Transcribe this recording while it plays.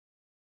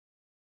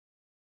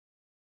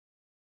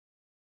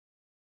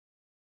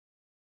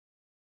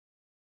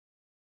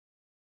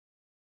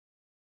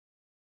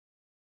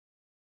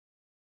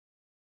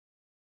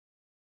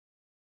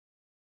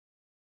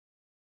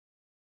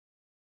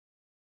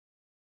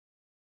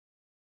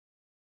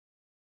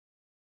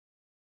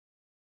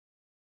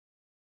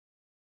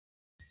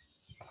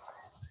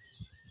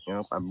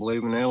Yep, I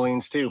believe in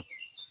aliens too.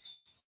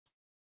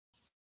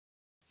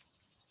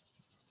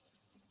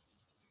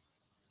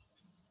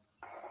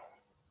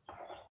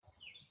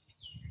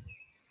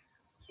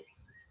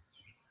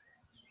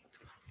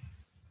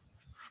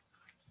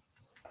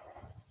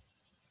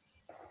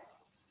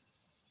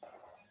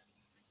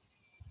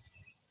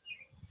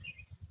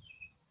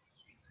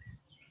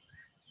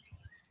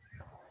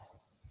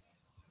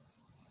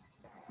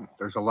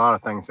 There's a lot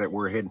of things that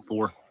we're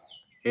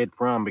hid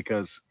from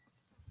because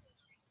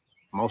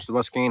most of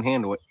us can't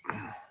handle it.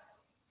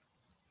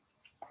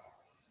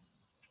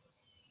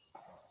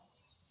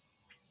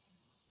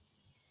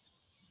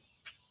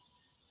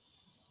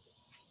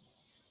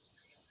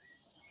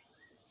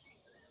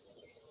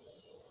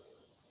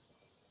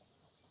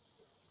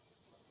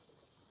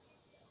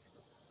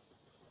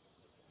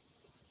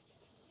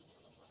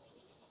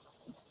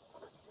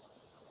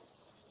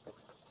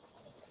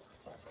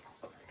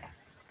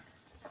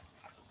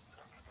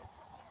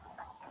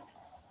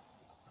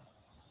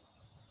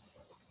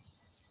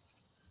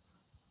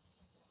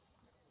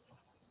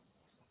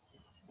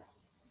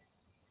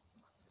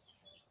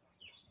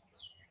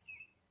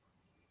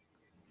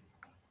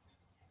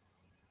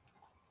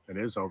 It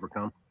is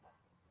overcome.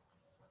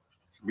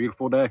 It's a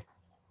beautiful day.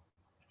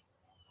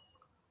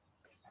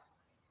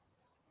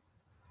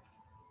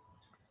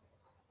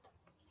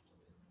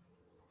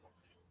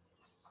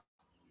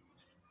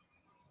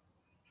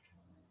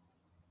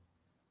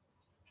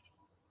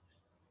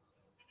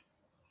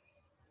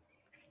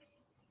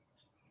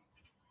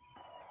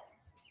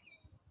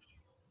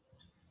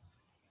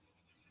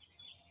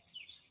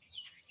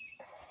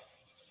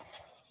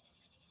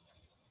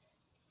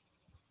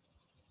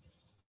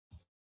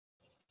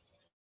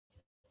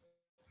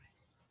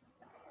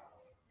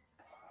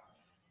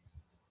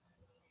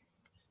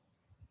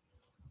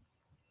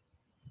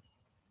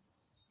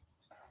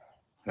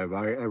 Have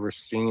I ever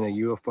seen a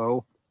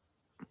UFO?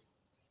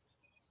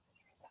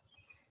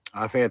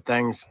 I've had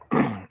things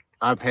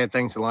I've had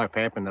things in life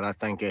happen that I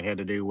think it had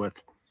to do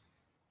with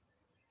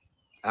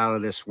out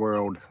of this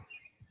world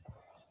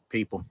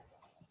people.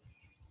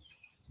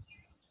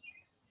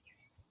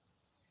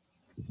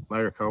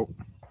 Later, Colt.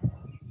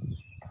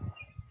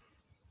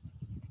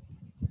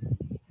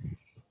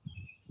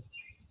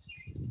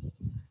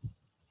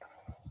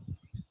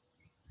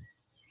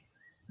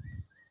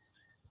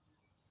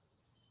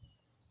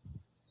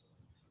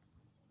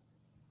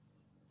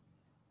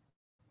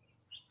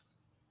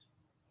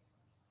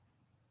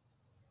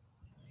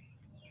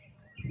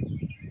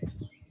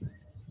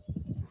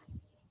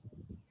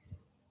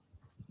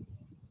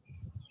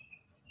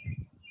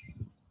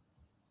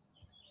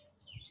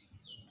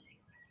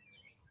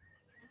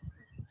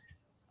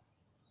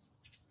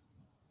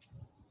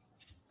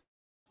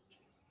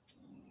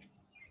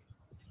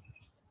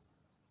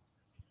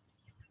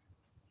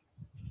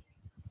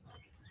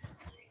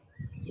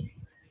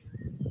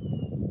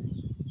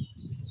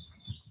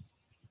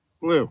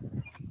 Blue.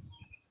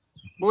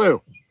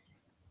 Blue.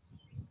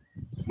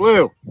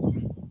 Blue.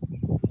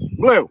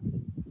 Blue.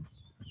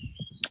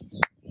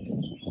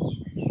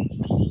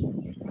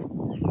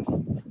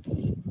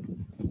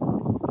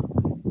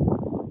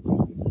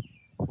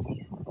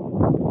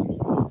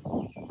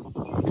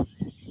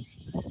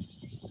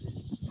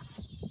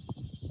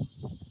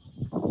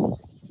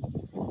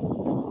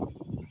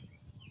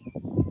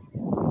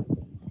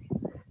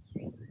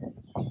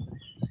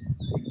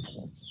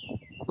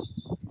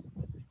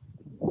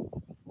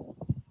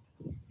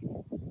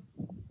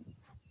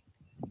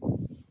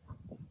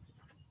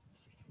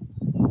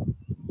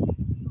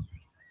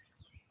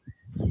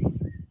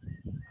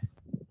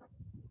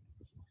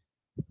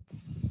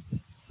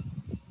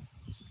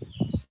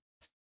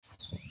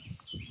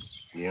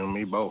 You and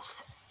me both.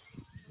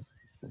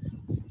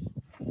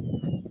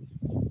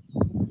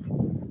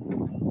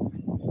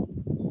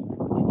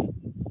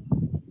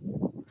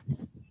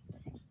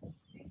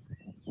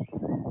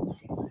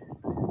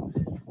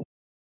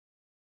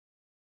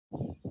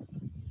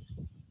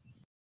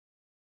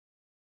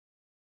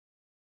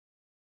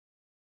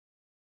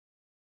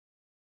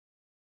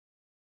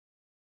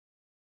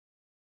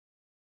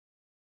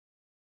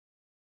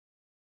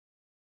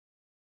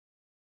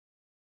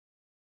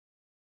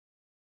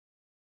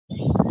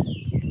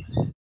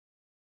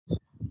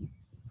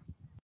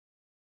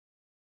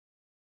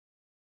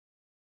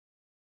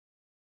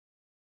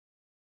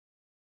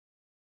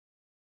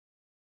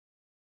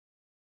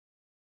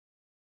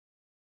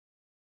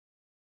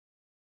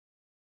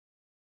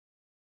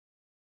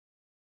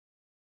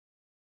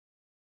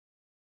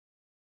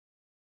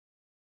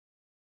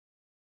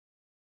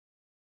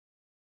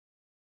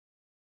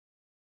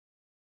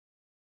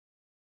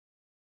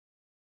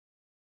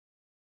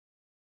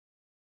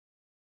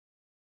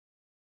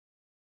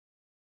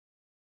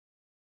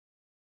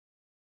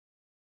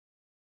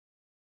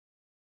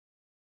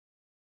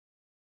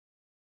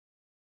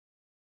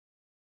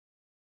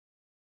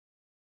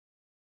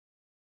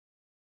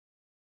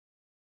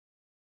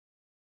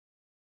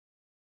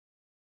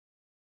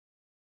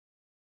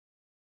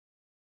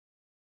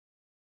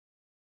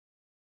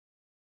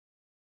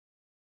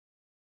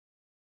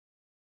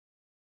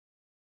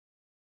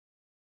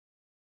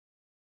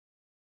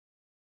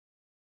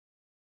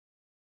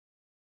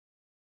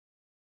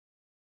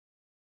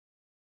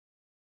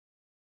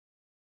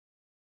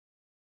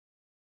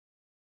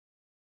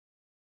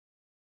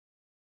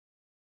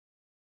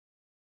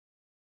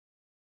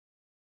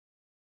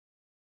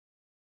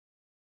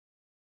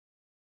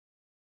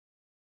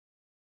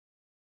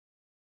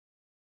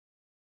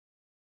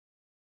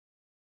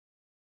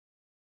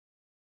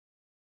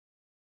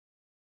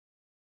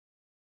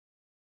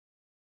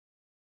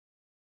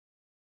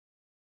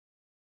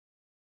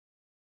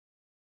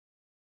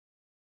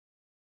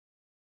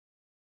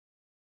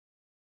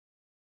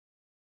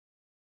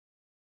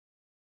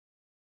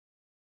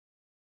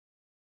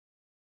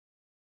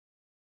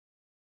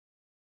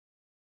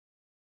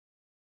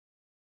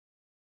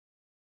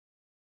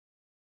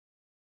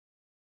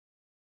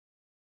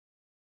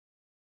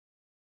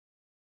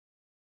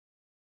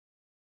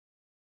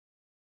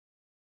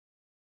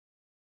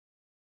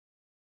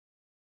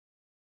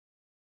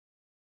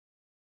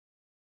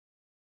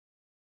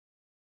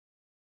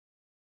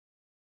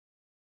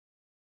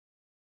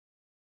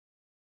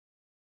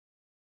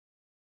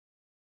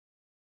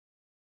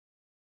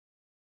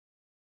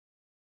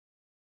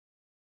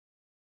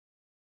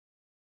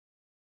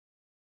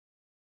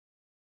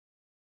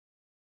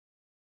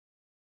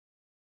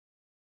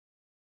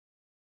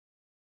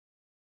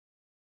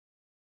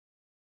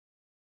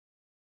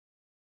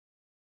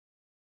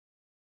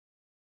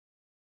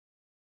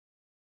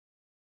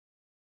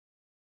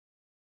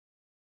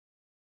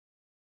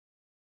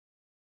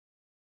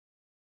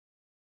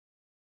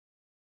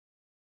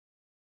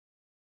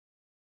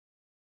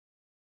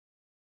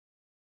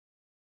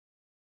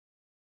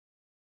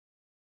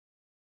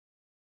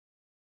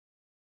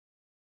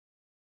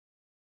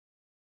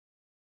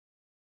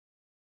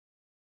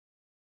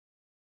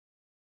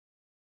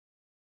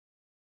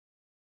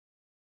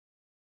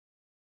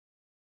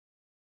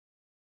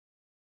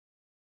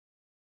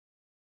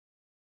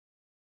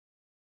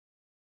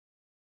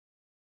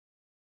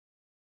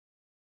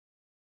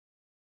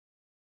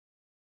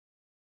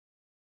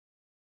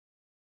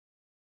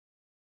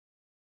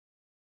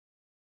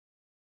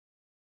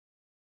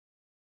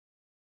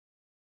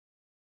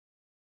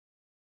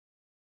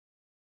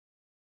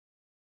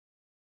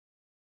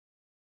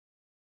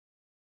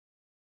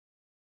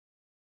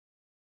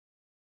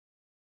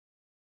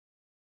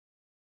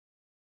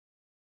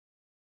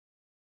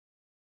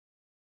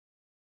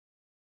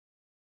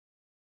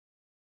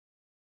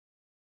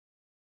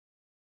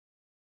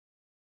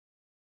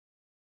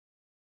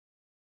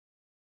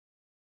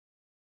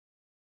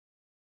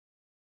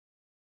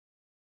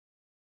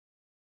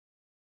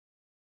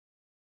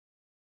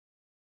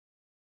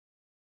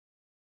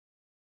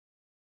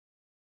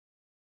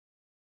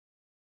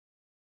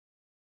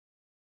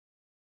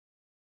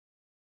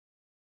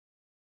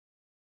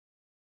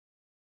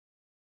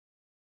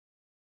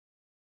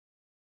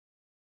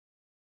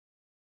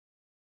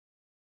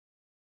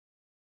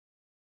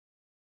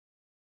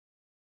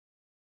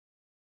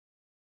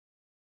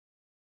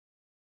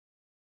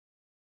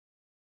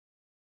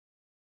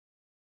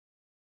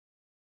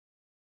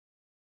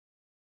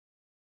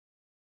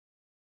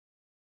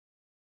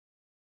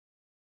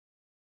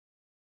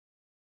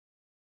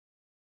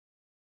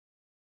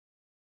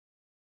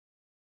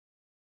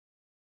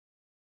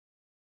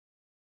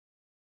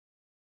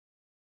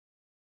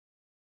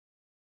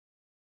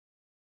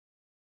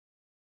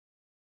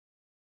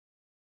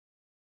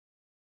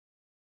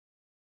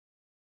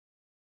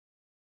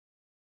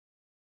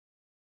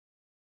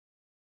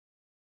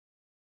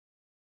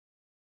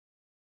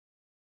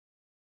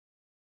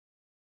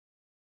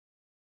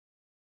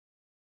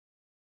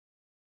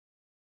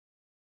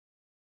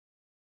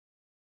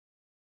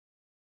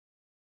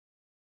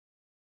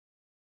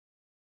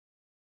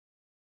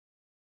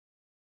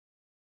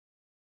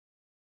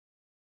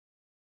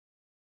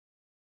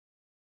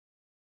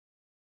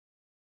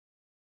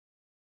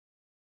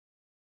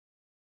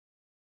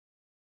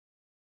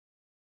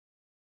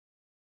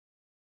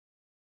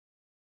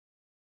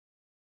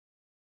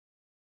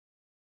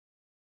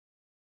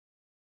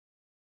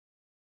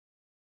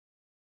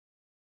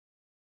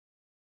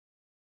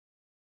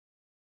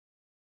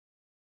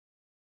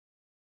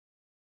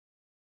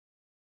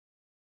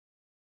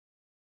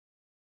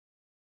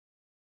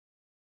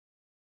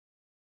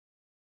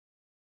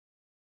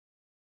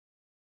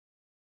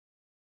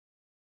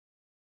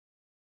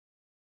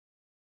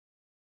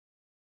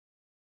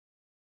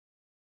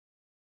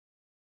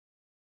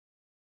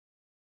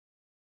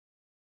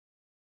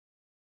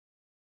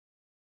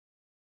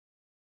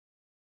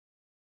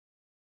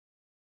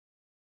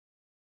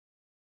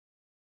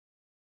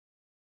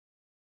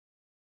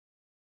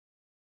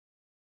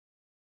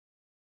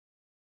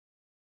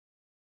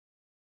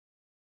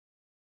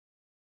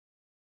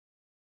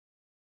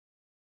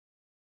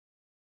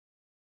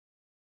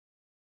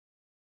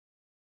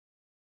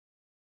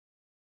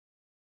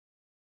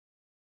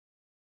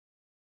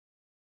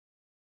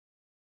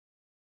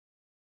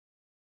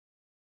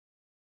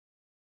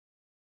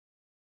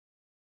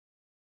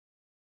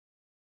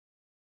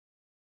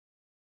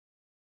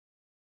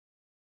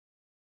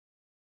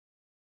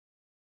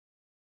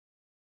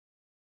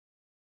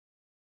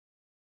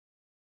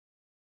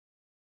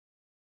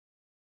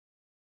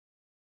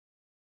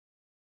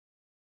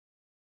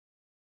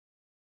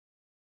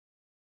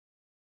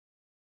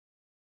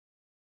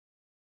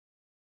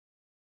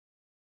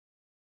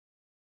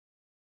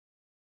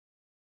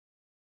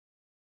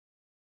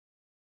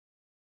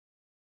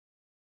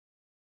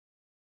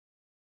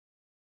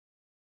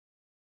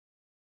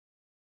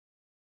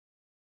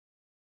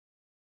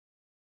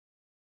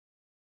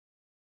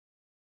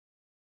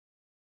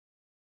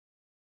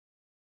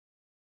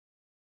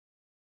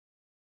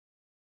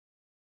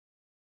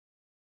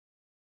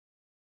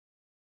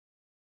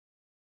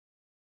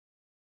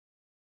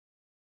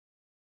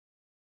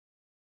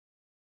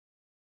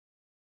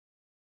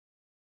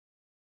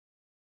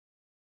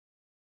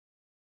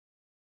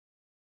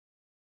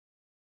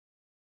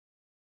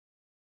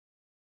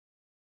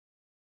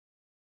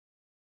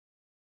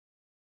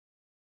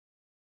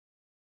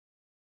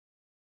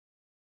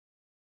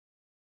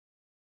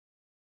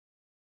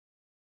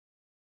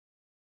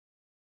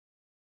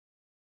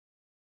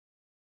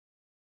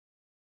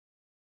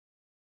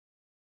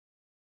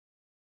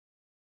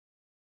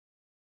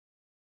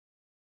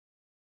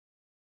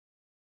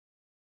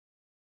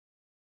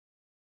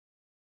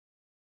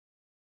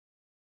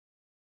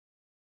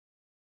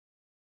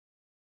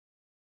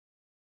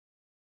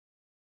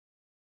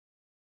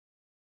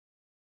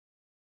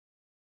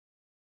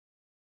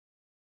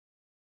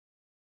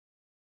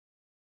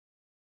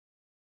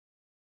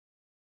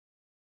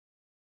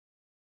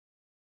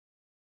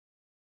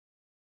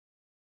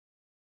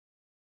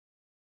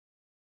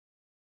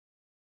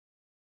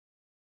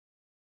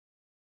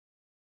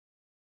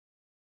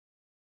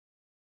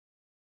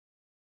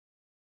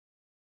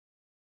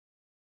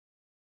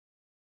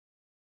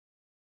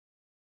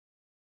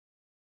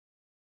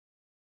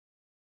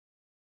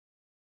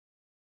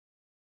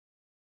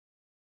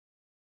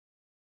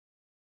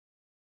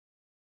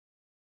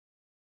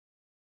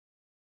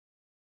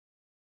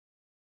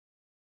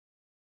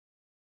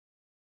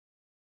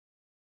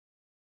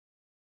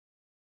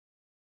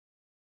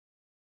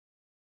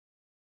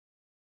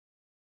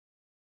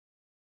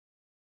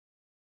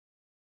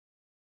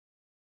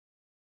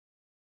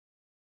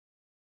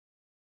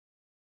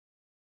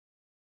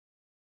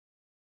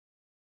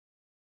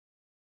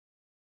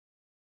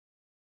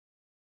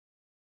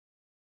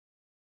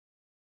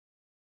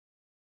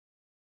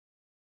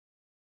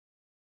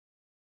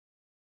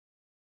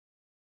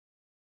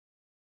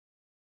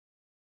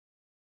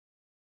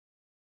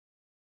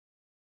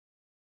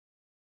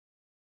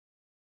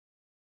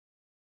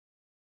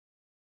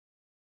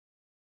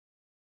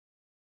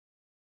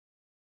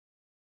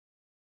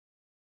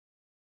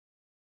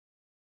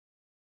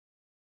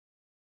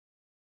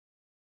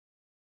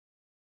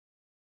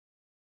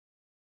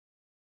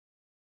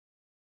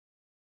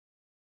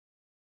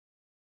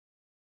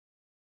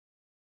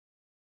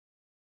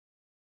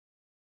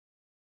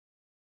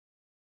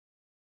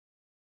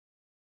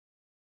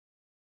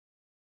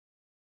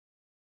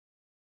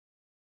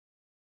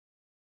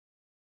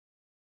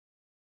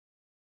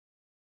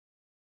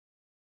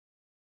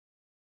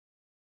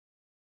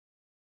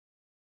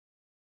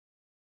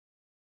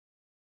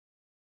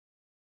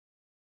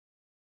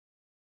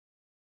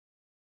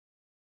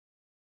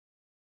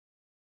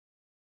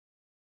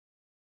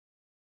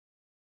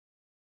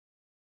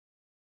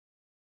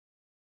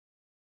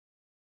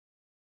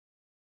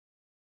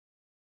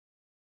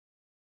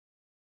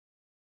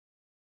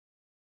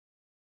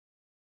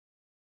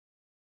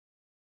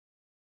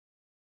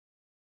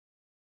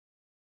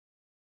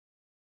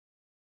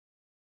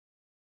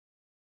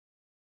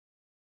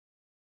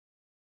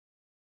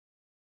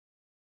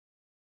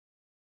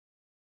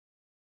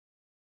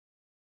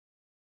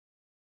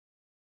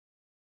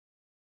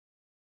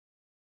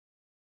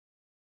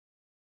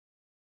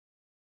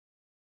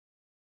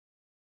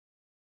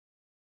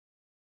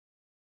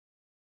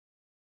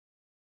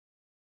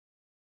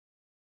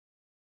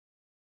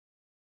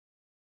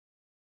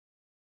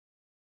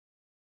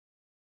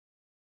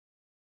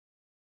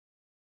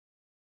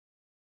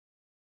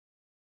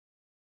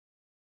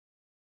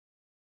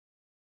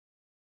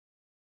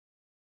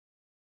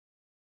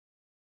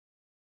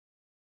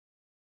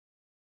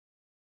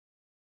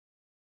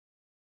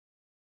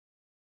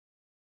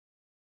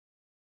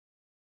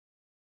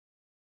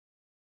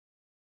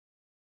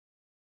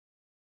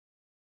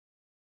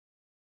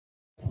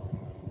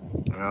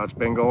 It's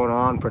been going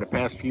on for the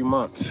past few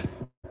months.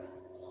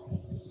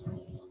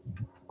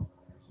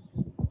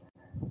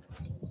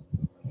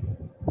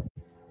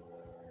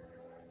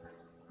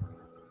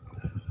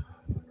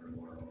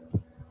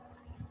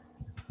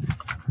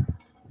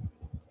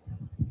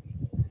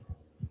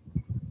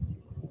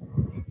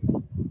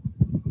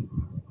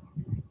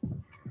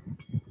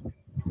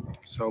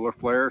 Solar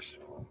flares.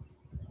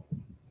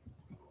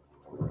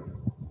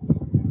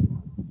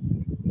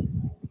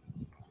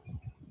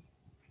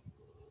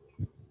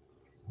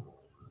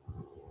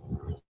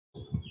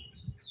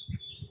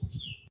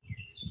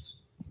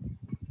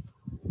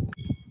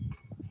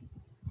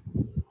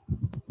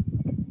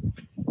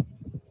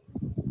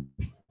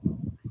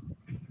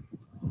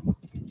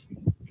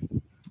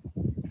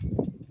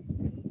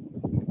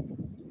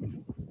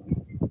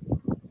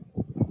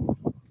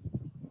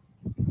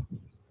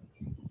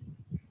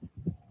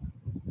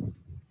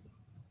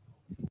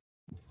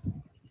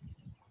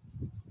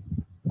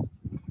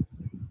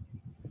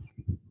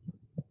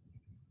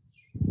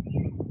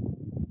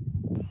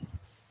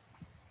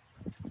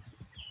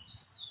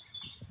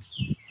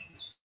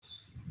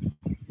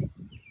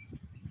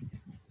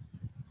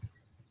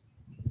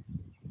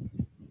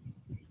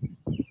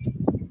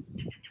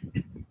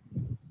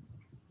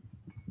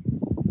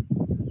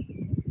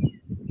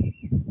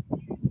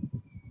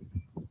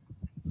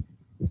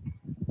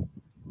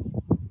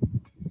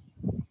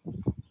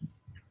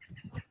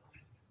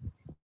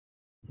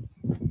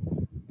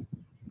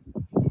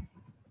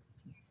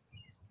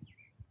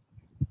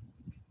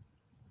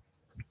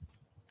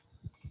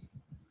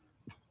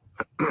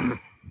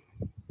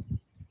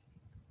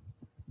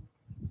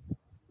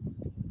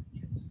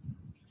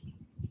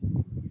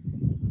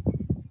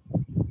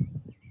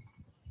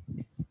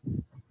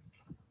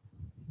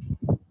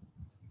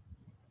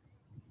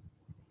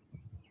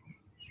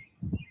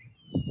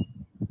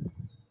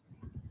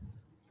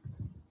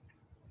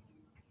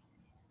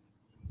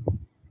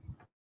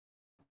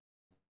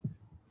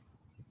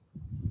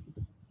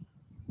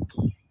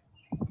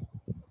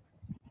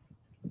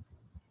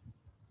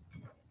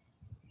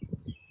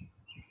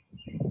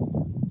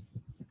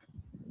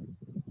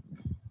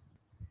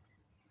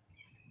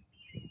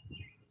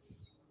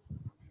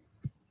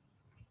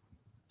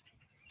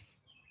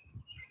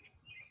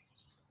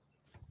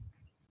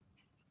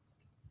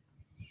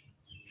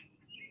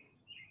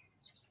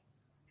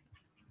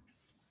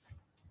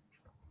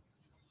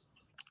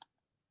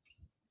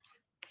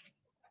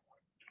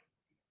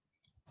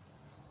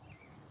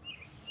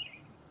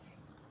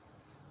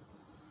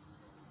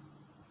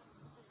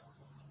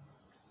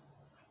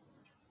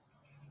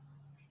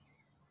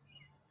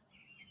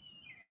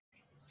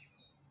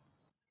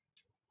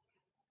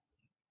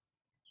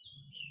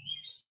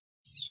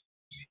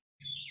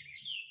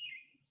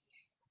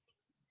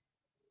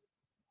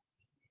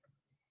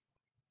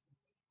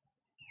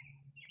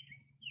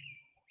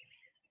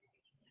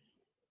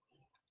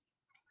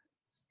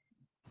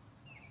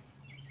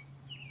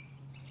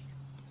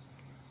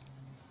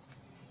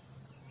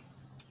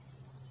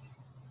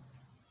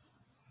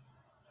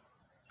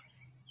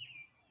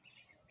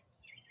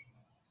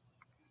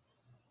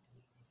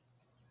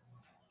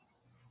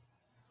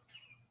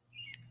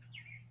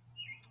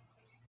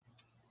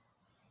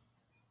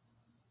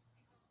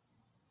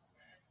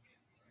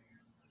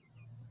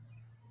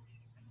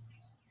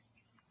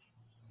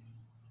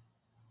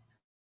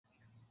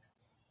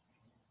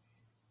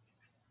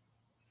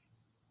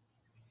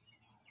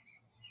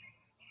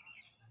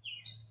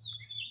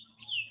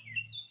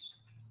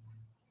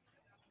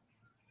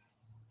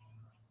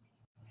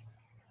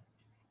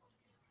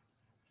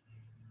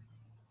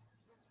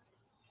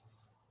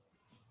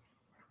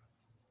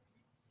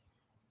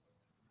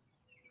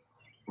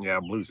 Yeah,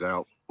 blue's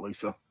out,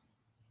 Lisa.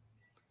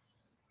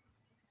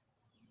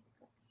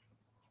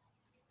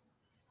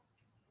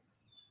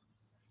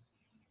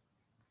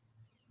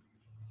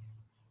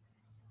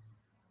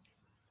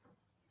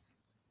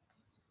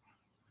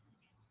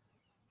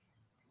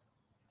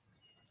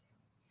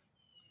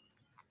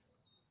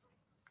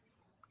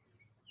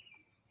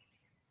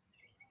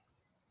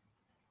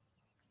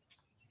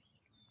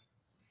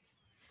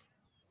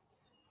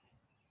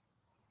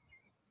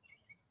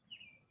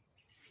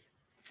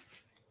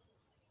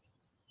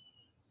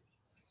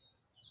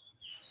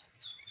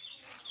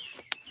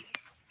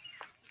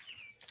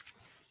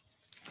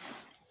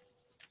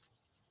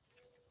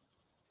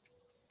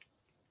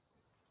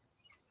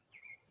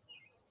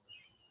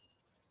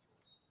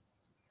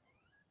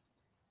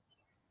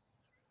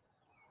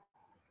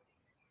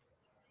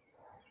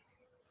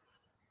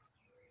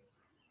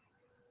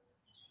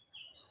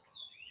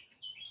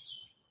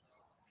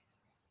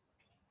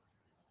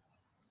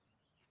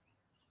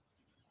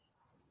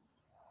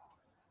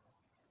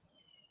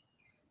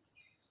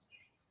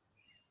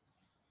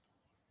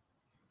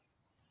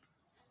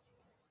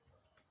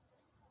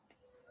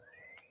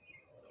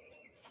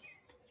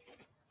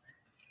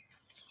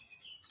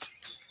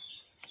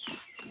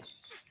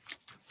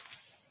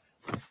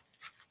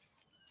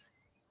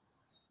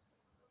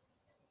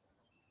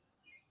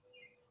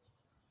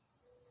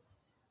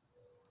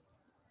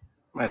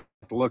 I have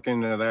to look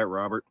into that,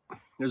 Robert.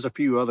 There's a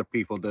few other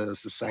people that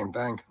does the same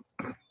thing.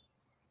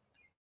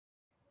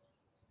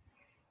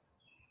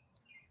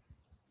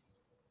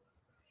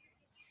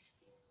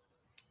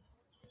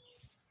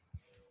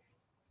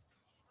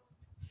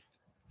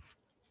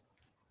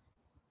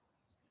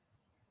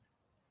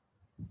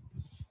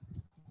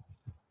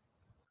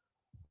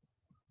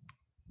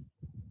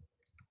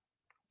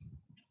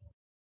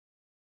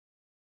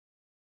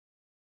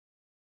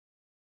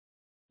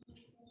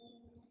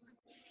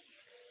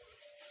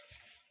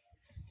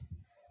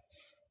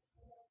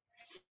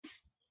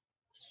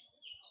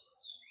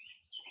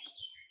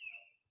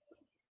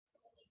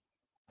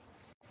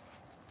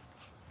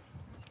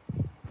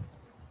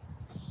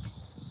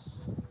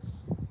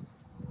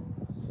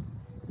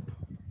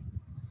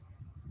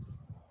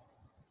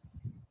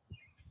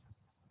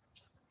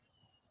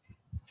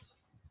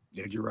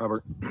 Did you,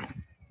 Robert?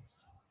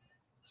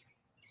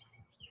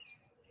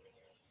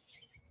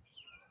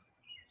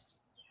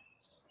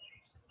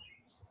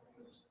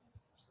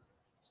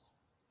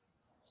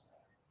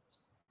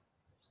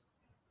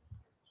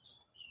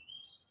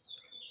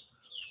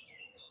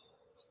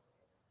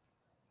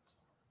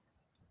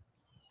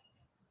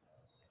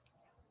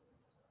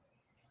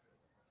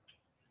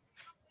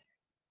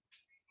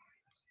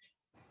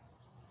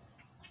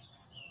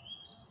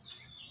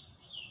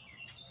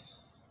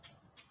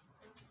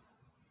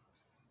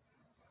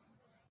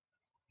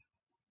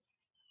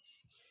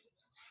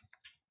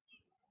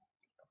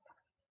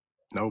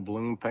 No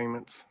balloon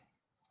payments.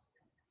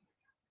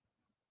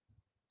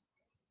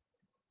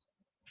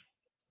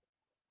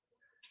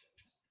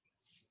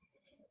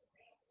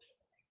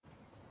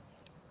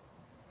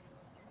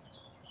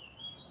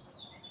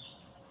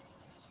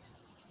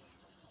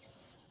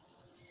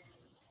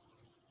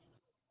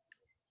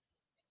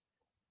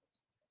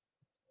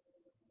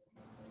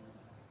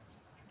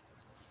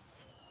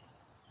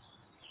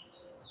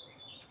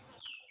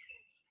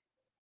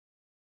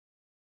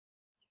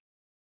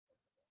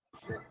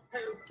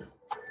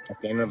 At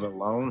the end of the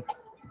loan.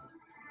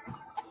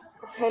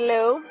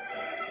 Hello.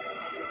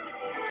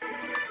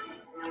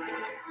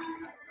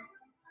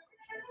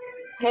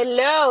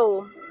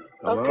 Hello.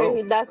 Hello. Okay,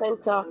 he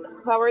doesn't talk.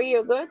 How are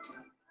you? Good?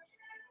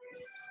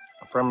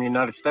 From the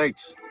United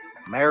States,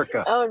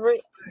 America.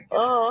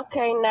 Oh,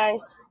 okay,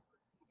 nice.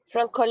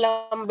 From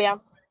Colombia.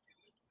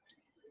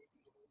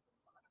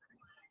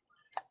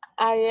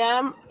 I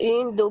am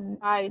in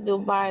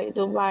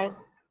Dubai.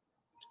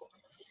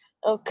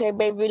 Okay,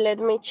 baby, let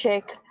me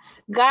check.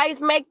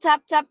 Guys, make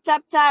tap.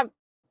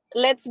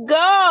 Let's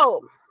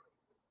go.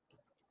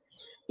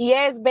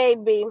 Yes,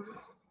 baby.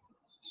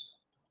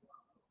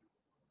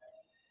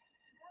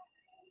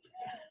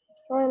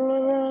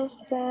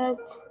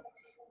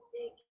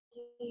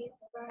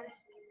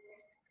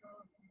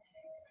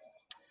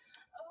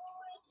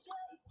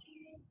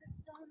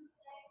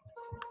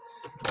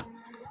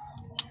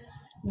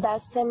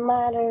 Doesn't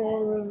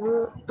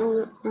matter.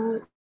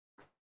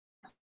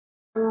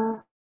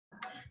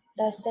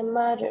 Doesn't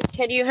matter.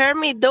 Can you hear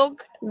me,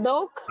 Doug?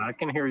 I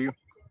can hear you.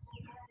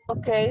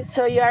 Okay,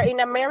 so you are in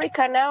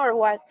America now or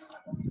what?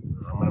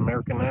 I'm in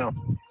America now.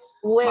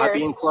 Where? Might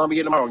be in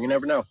Colombia tomorrow. You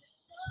never know.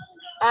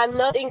 I'm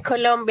not in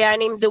Colombia.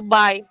 I'm in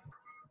Dubai.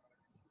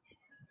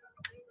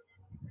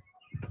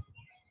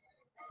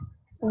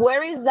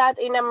 Where is that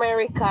in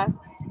America?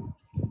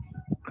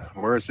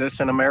 Where is this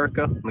in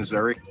America?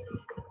 Missouri.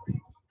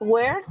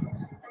 Where?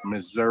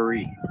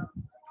 Missouri.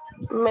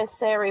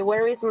 Missouri.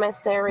 Where is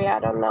Missouri? I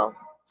don't know.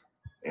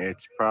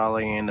 It's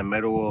probably in the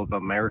middle of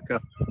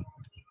America.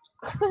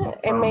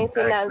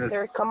 Amazing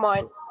answer. Come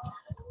on.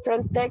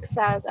 From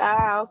Texas.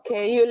 Ah,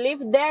 okay. You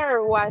live there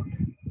or what?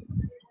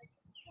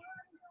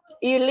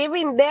 You live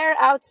in there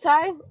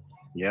outside?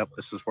 Yep,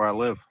 this is where I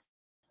live.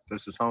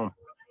 This is home.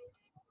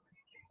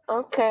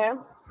 Okay.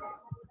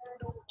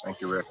 Thank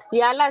you, Rick.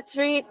 Yala,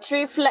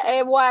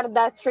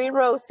 guarda, 3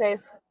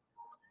 roses.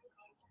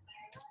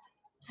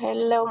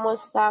 Hello,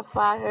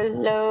 Mustafa.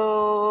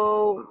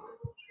 Hello.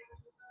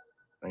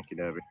 Thank you,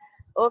 Debbie.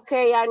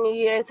 Okay,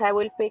 Annie, yes, I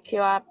will pick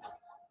you up.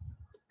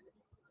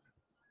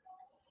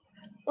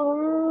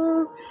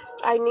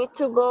 I need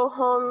to go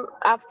home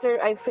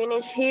after I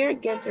finish here,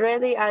 get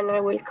ready, and I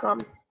will come.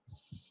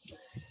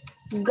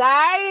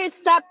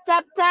 Guys, tap,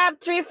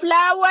 3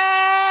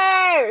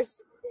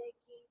 flowers.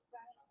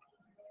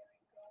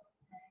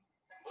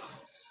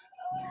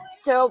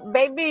 So,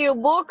 baby, you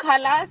book,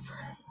 halas?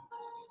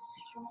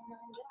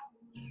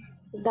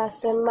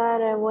 Doesn't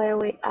matter where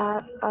we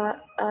are,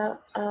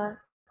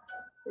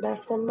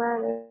 Doesn't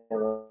matter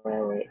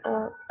where we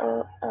are,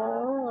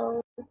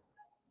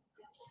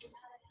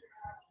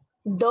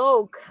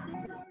 Dog.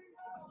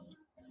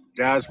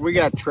 Guys, we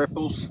got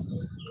triples.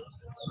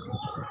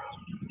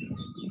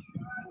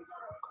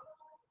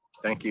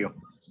 Thank you.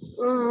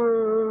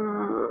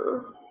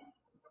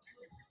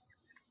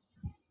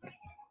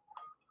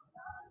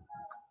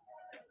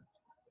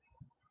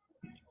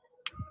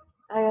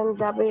 I am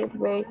David,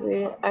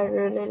 baby. I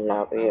really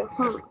love you.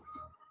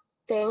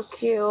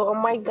 Thank you. Oh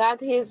my God,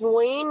 he's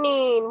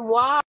winning.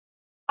 Why?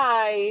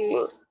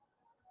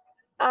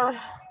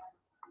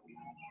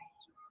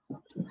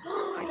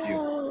 Thank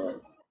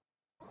you.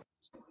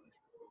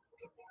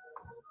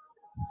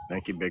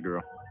 Thank you, big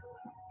girl.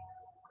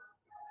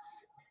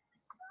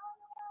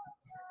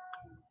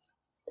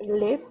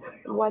 Lip?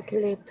 What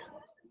lip?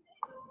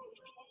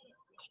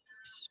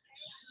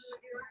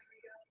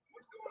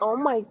 Oh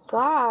my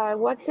god,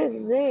 what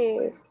is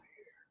this?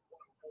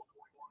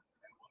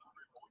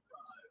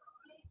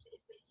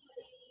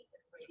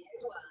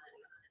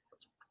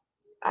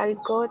 I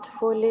got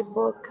fully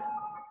booked.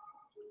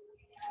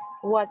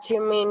 What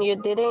you mean you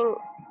didn't?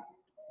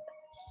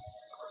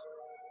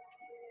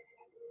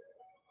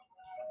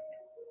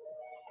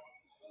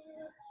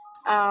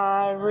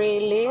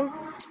 Really?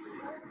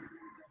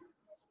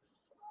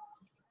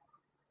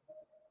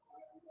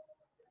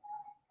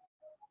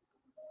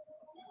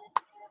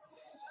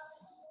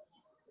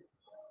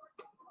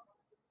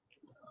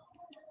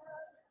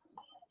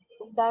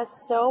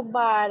 That's so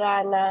bad,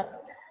 Anna.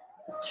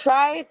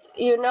 Try it,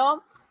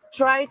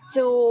 try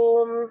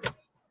to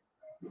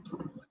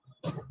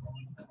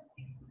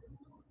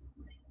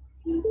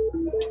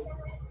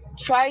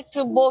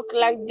book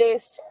like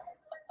this,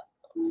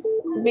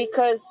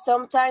 because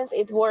sometimes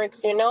it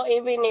works,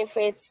 even if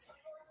it's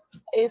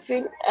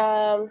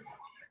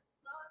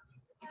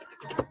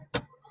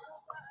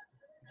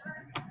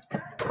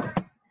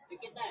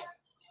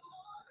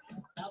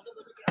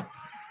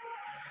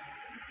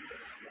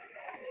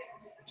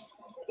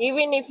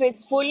even if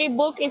it's fully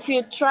booked, if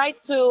you try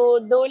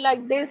to do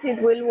like this,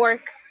 it will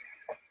work.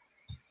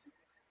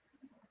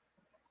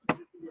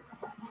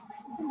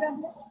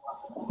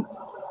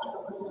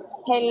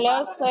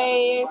 Hello,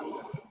 safe.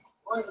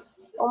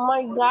 Oh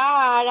my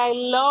god, I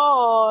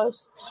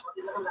lost.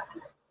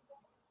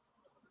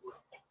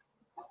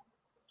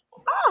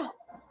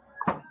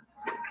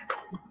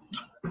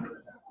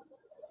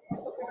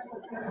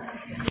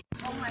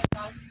 Oh my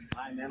god.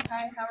 Hi, ma'am.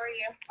 Hi, how are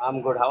you?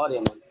 I'm good. How are you,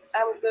 ma'am?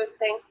 I'm good,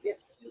 thank you.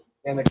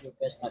 Payment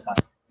cash na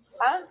card.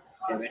 Huh?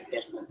 Payment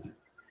cash na.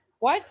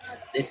 What?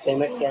 This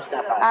payment cash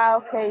na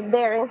card. Okay,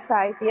 they're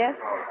inside, yes?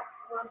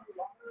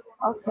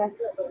 Okay.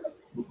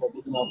 Is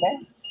everything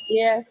okay?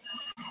 Yes.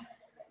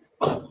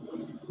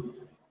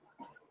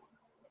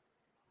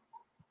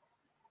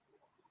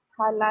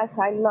 Alas,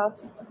 I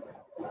lost.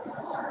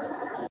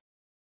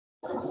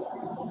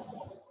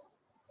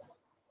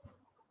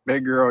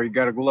 Big girl, you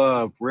got a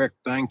glove. Rick,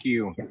 thank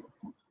you.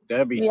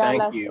 Debbie, Yeah, thank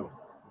let's you.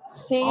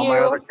 see All you. my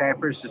other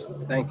tappers, just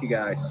thank you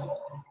guys.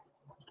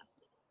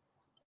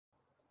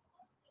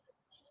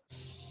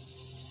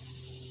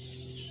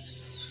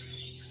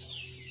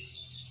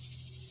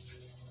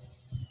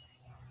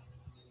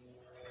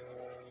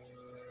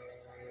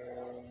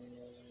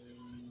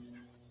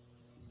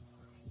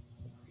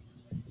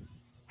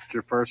 It's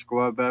your first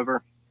glove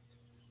ever?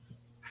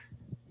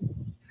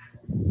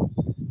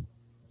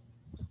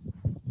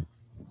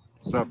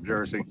 What's up,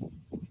 Jersey?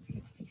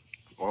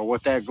 Well,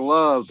 with that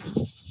glove,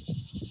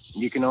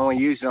 you can only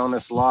use it on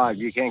this live.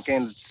 You can't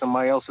get into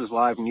somebody else's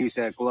live and use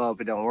that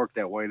glove. It don't work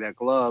that way. That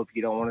glove,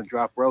 you don't want to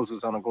drop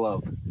roses on a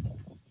glove.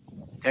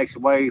 It takes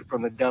away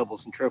from the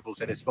doubles and triples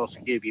that it's supposed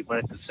to give you. But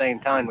at the same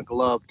time, the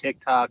glove,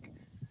 TikTok,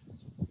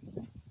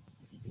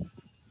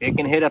 it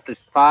can hit up to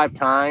 5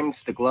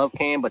 times, the glove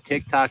can, but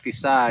TikTok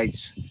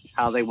decides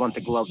how they want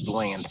the glove to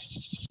land.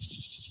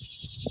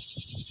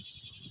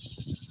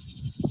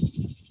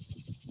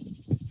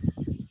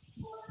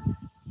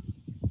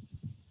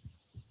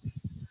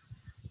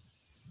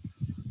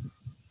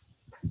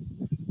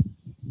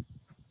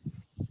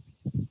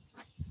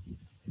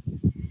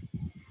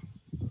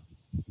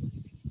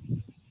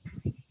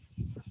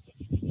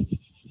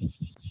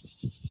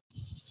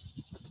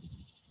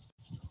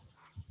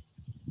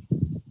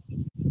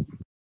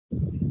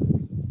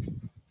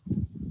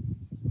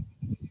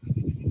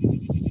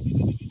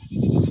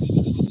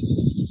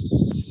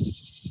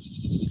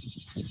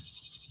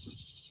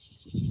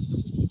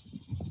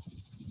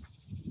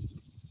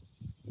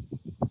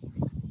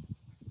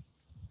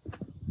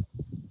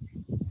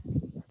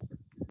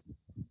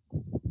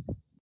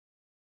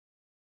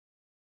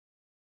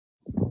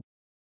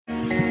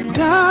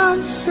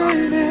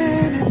 Dancing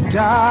in the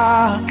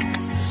dark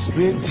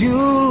with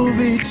you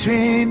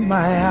between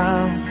my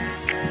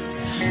arms,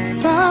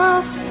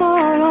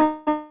 far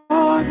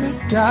on the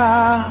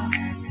dark,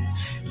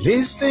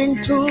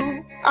 listening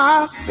to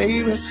our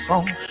favorite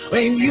song.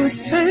 When you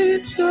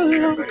said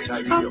you looked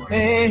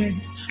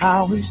amazed,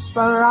 I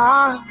whisper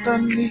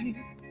underneath.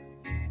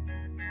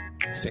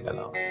 Sing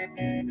along.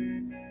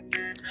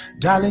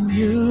 Darling,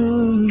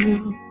 you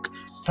look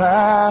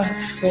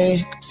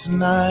perfect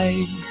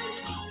tonight.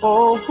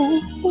 Oh,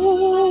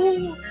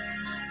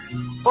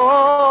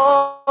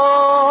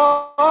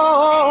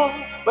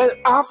 well,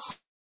 I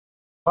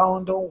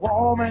found a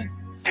woman.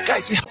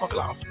 Guys, you have a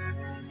glove.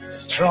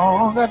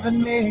 Stronger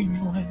than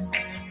anyone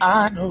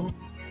I know.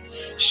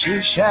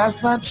 She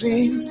shares my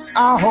dreams.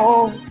 I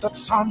hope that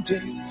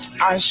someday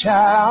I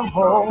shall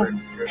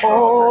home.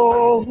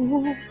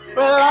 Oh,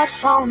 well, I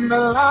found a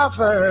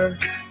lover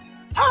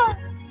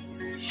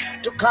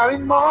to carry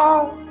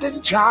more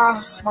than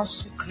just my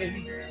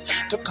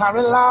secrets, to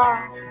carry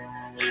love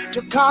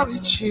to carry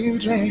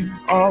children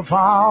of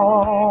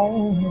our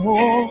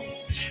own.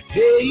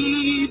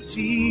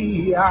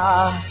 Baby, I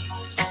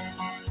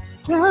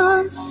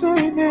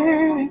dancing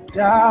in the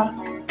dark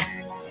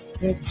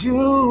with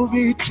you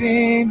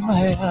between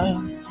my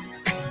arms.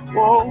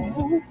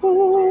 Whoa,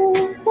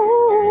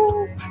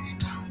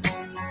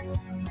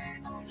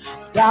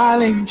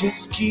 darling,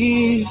 just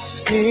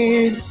kiss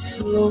me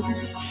slow.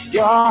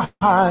 Your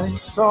heart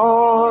is so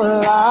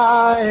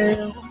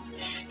alive,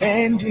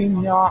 and in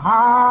your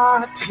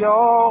heart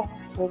you're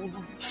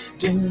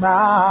holding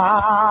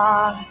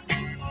mine.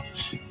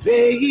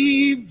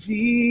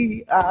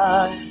 Baby,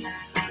 I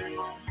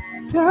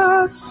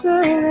dancing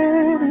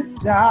in the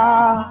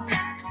dark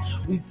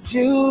with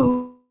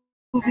you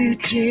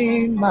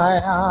between my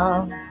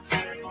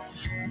arms,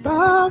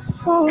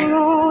 barefoot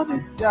on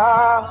the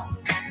dark,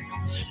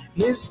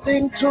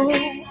 listening to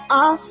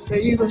our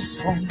favorite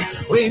song.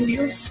 When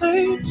you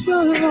say you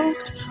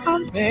looked a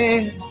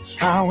mess,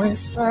 I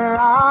whisper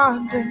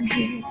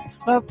underneath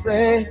my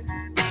breath,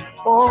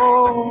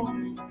 oh,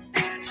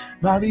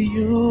 Mary,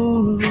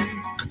 you look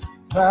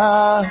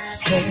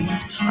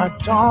perfect. I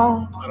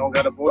don't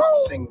got a voice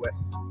to sing with.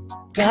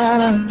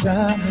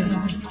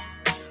 Da-da-da-da.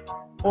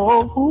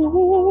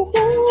 Oh,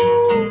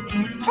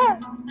 hey.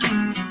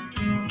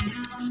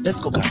 Let's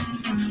go,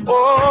 guys.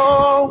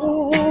 Oh,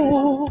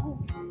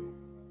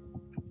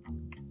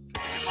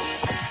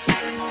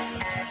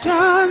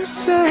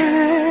 dancing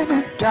in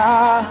the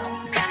dark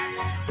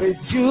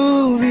with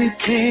you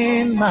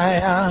between my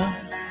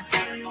arms,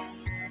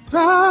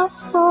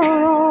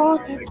 barefoot on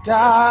the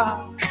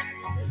dark,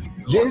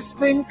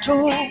 listening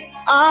to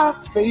our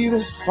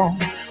favorite song.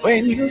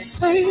 When you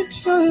say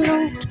it, you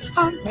looked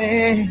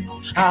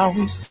amazed, I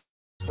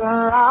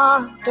whisper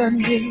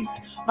underneath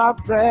my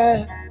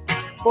breath,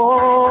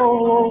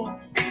 oh,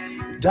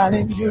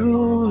 darling, you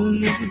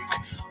look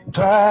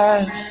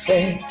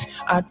perfect.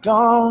 I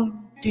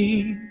don't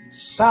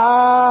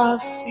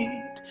deserve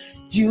it.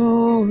 You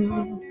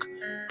look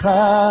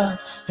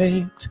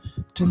perfect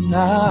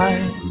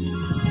tonight.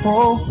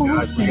 Oh,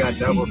 guys, we got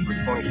double for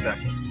 20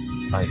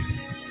 seconds. Oh, yeah.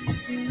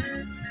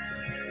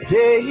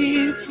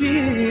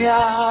 Baby,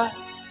 I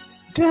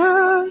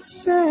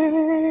dancing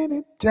in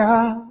the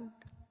dark.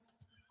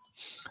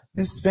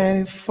 It's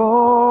 24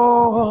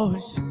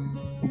 hours.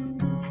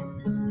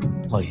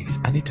 Oh yes,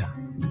 Anita,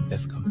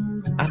 let's go.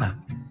 Anna,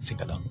 sing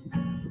along.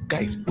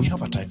 Guys, we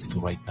have our times to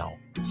right now.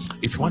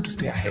 If you want to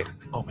stay ahead,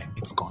 oh man,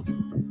 it's gone.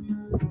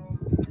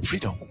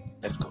 Freedom,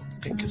 let's go.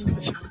 Thank you so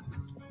much.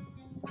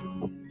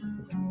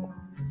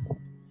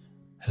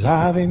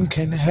 Loving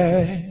can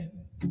hurt.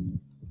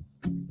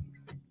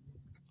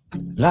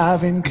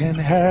 Loving can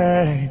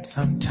hurt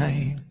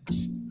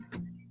sometimes,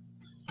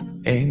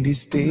 and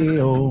it's the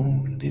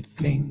only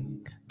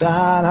thing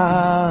that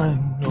I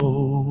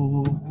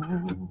know.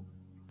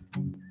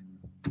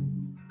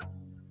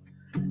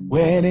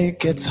 When it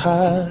gets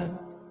hard,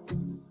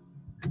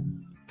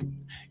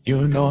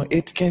 you know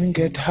it can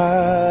get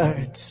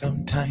hard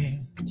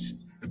sometimes,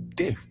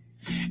 Dave.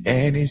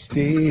 And it's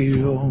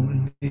the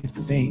only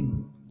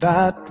thing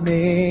that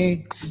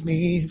makes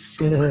me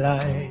feel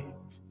alive.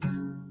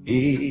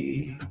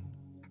 Yeah.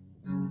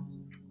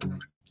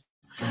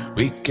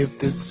 We keep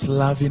this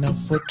love in a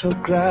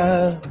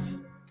photograph.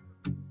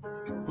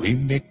 We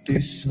make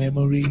these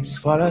memories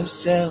for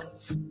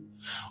ourselves,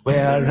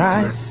 where our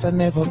eyes are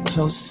never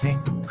closing,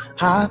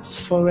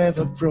 hearts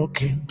forever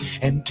broken,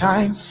 and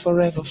time's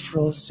forever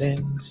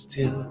frozen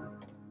still.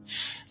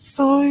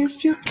 So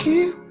if you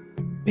keep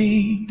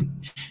me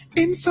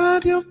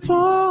inside your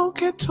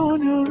pocket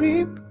on your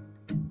rib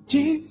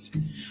jeans,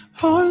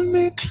 hold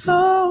me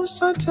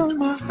close until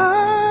my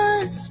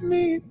eyes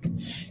meet.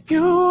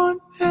 You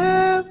won't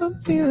ever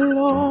be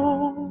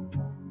alone.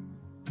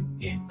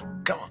 Yeah,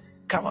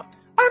 come on.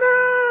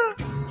 Anna!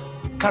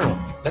 Carol,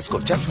 let's go,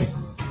 Jasmine.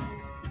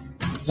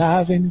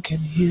 Loving can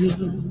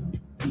heal.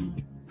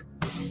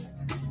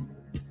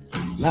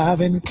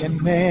 Loving can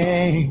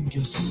mend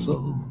your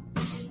soul.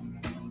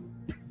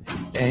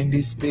 And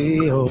it's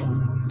the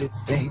only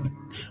thing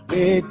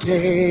we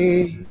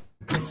take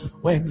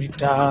when we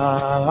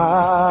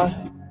die.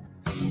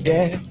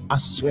 Yeah, I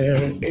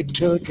swear it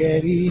will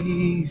get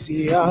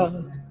easier.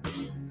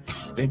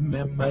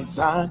 Remember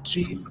that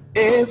trip,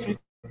 every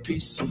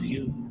piece of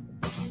you.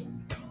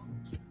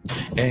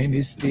 And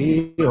it's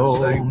the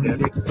only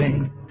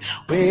thing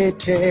we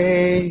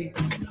take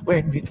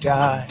when we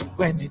die,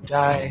 when we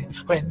die,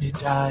 when we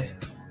die.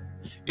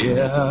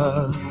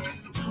 Yeah,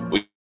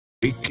 we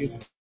keep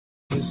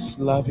this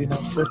love in a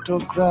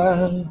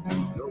photograph.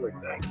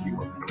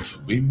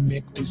 We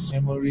make these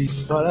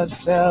memories for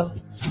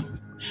ourselves,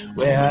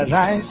 where our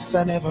eyes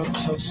are never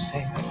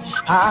closing,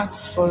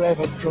 hearts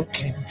forever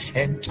broken,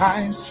 and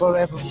time's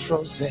forever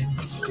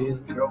frozen still.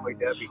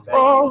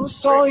 Oh,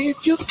 so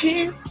if you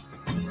keep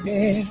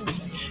me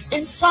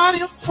inside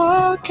your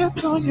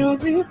pocket on your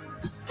rib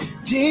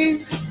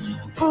jeans,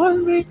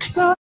 hold me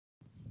close.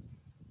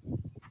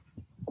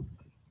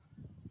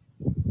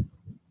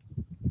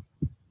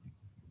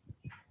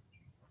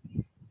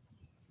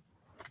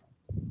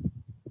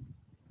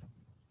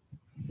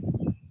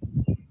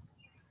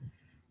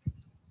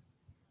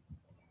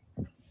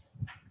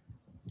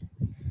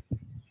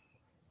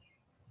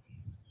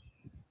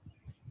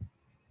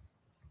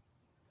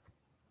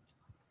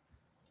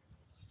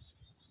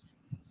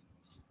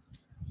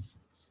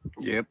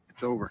 Yep,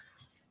 it's over.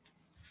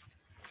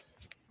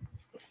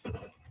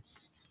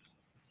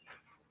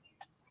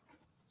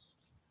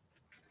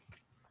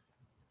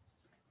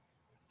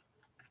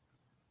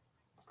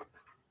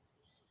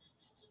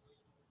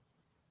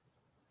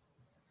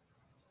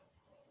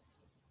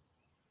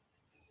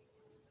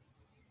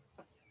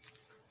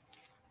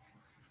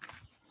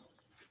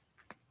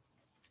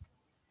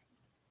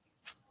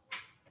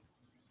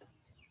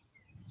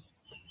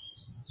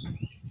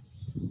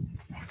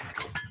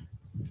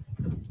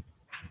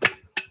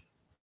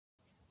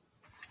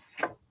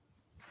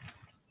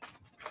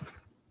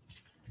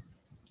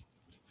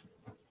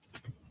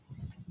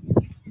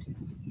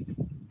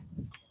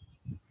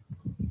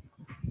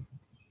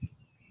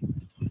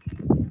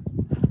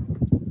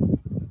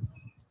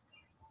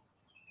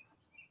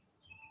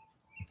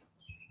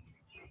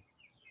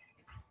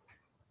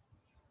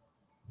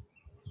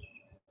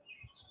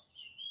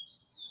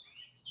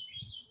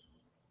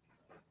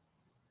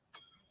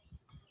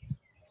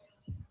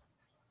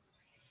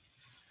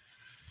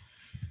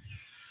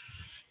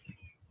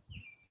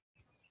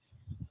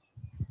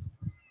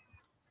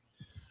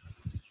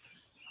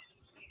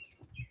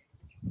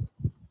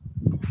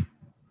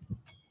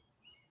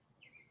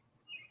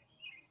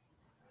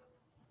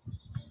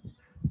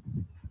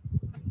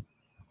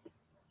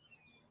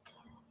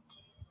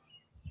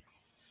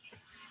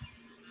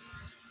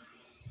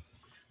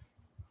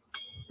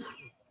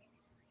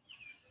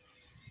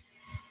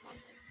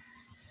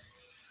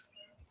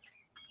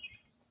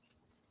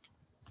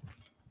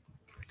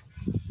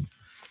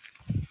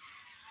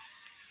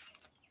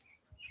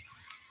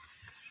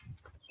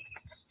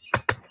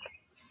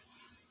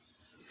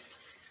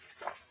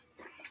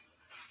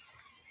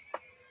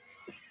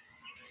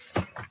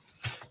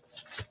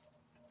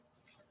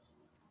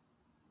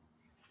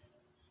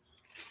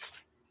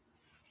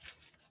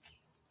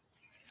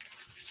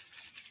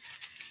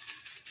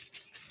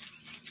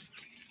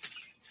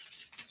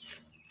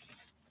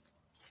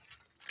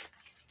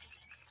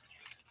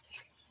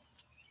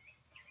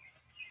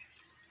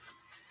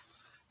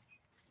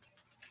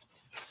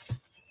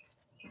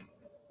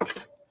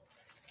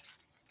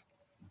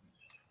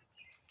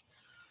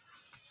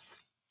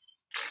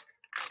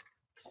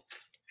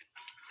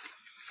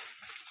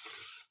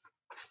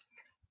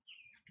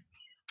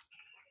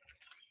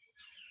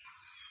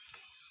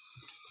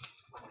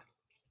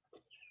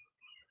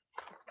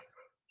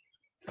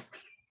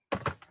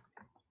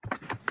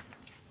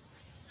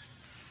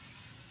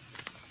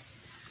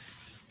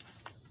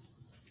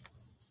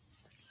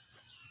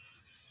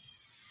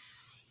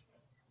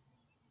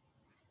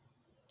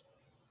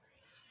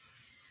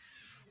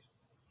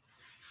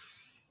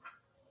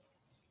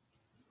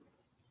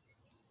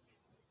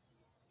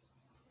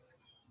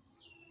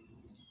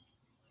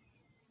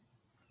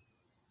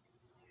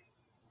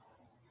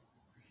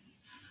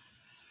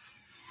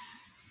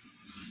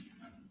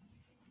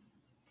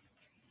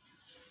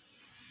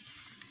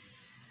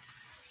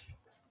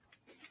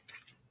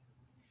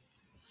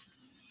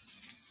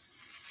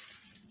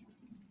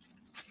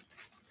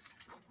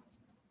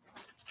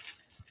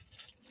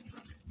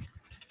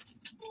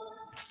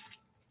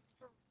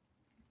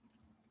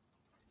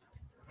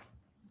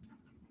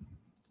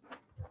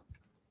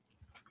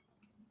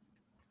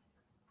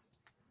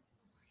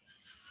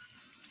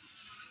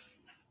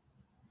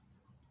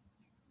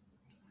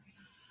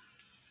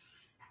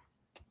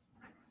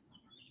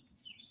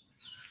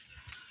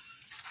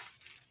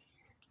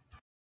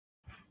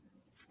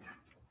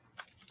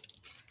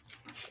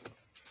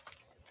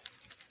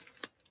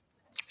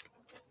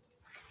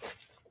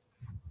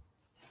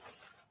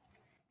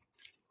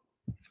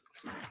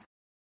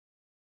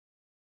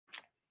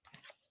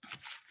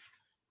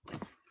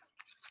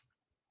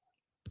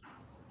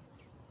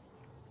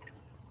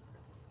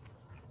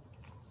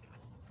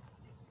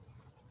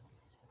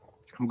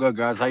 I'm good,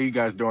 guys. How you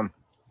guys doing?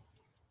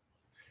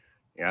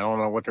 Yeah, I don't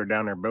know what they're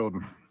down there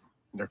building.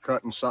 They're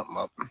cutting something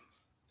up.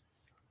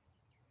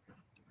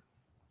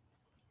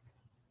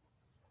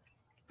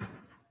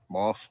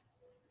 Boss.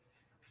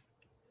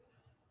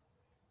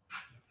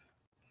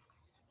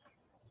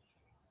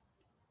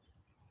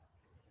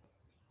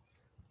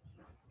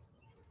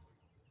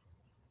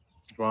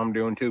 That's what I'm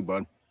doing too,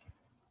 bud.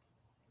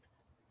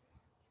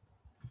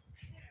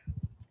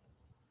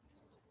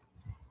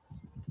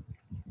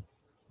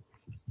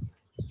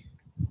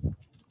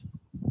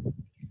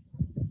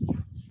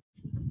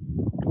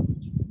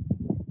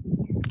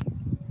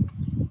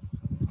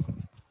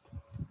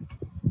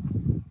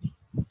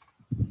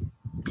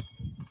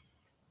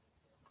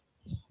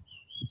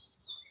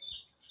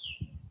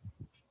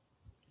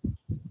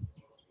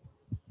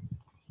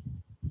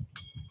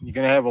 You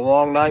gonna have a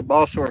long night,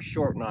 boss, or a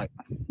short night?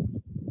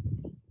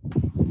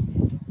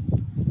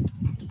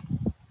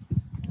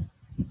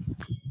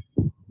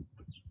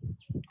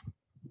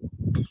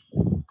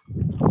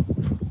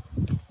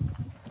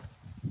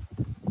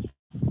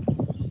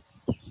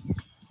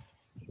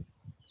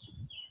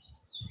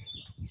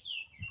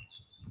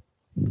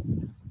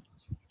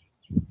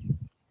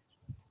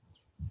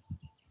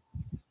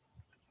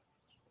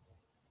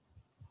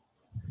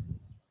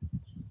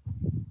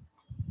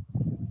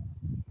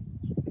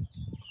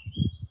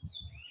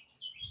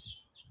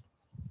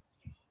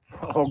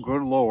 Oh,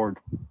 good Lord.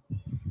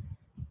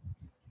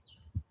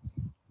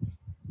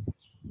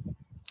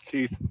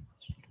 Keith.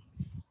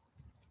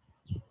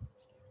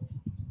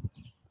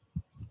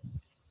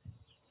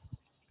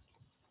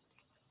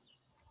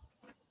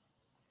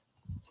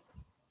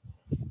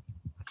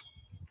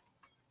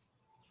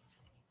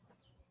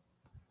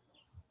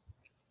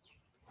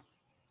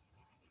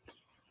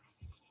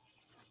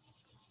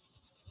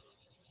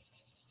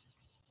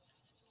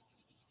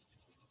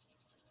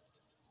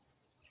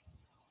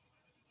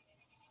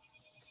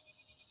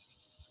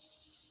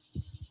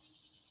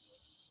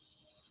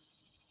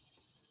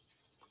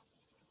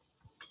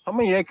 How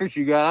many acres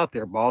you got out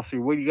there, Bossy?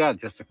 What you got?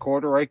 Just a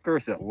quarter acre?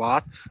 Is it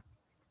lots?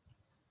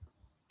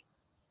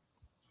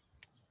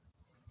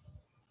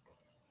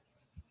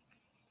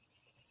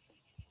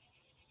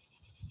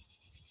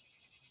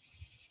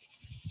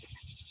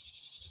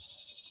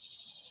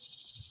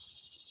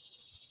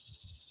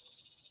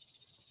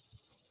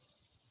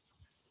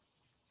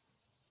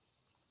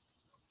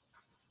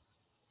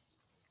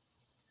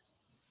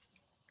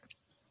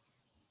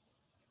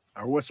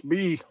 Or what's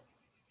B?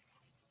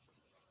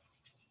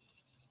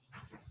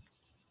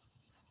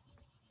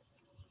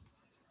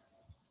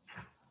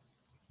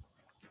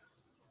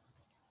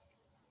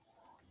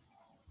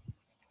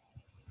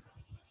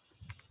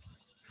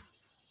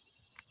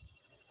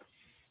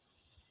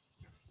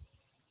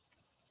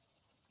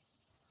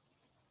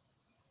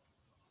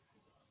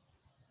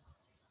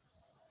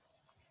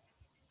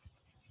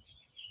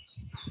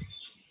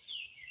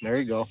 There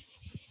you go.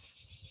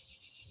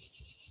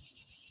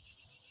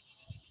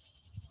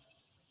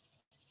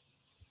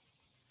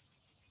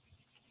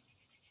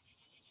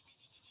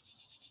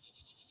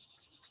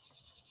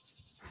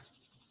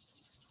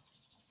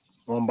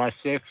 One by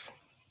 6.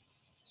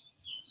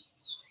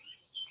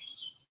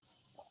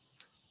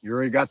 You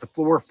already got the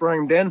floor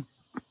framed in?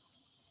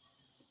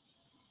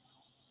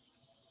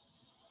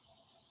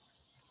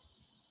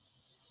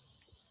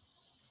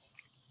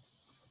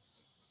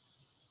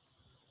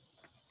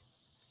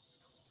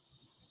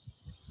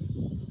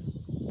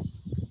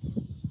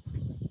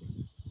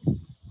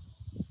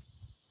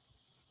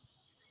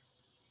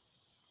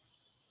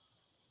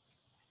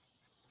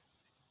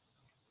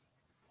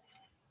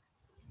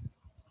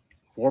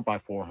 Four by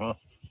 4, huh?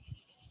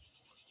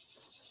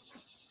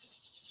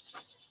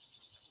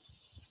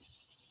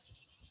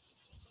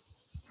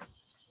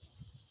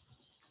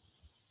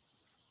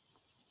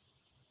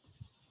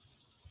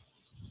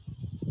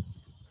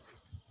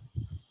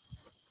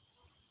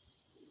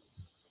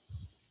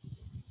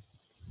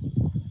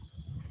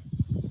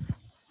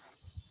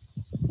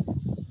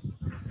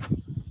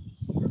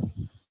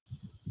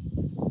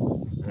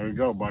 There you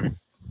go, buddy.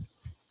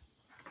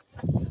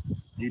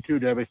 You too,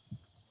 Debbie.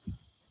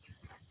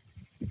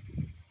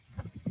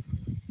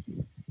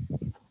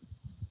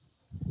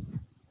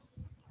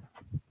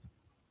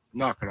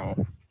 Knock it off.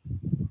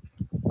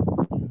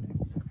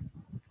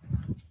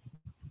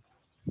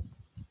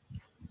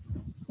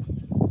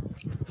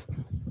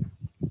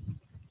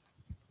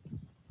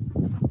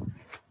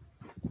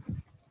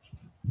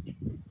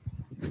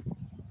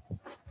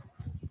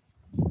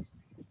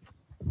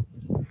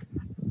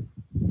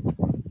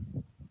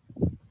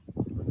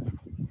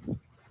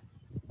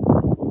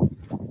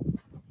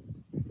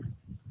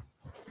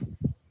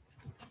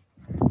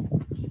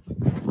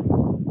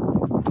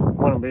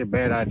 Wouldn't be a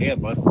bad idea,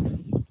 bud.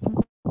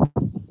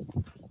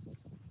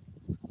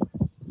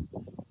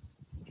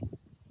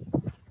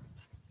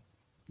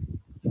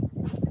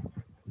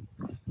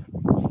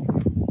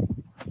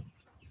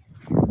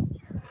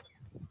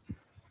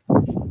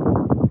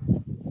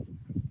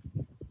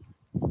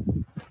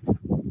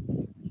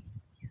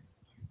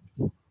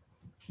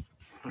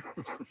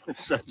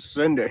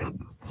 Send it.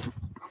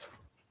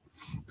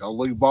 Don't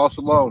leave boss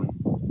alone.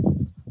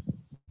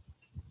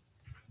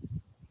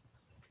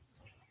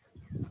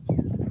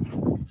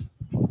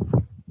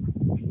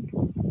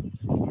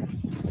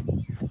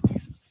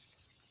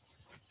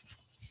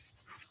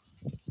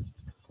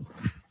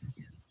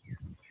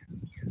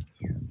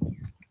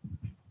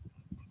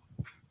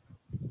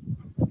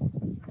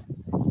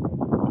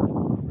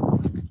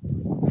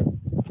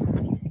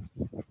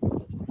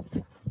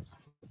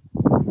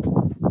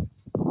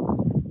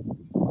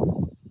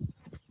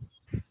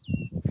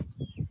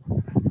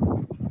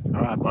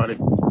 All right, buddy.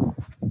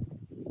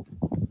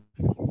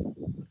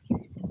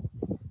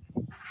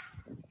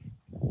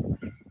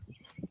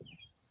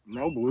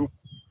 No, Blue.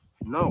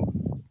 No.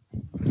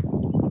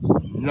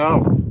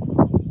 No.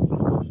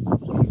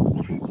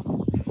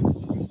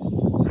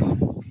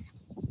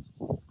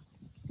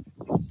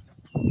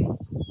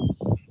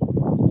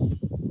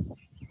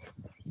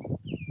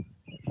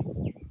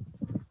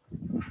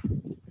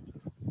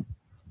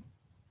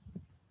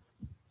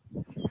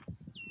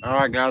 All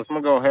right, guys.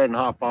 I'm going to go ahead and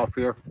hop off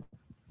here.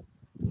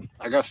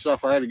 I got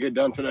stuff I had to get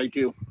done today,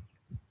 too.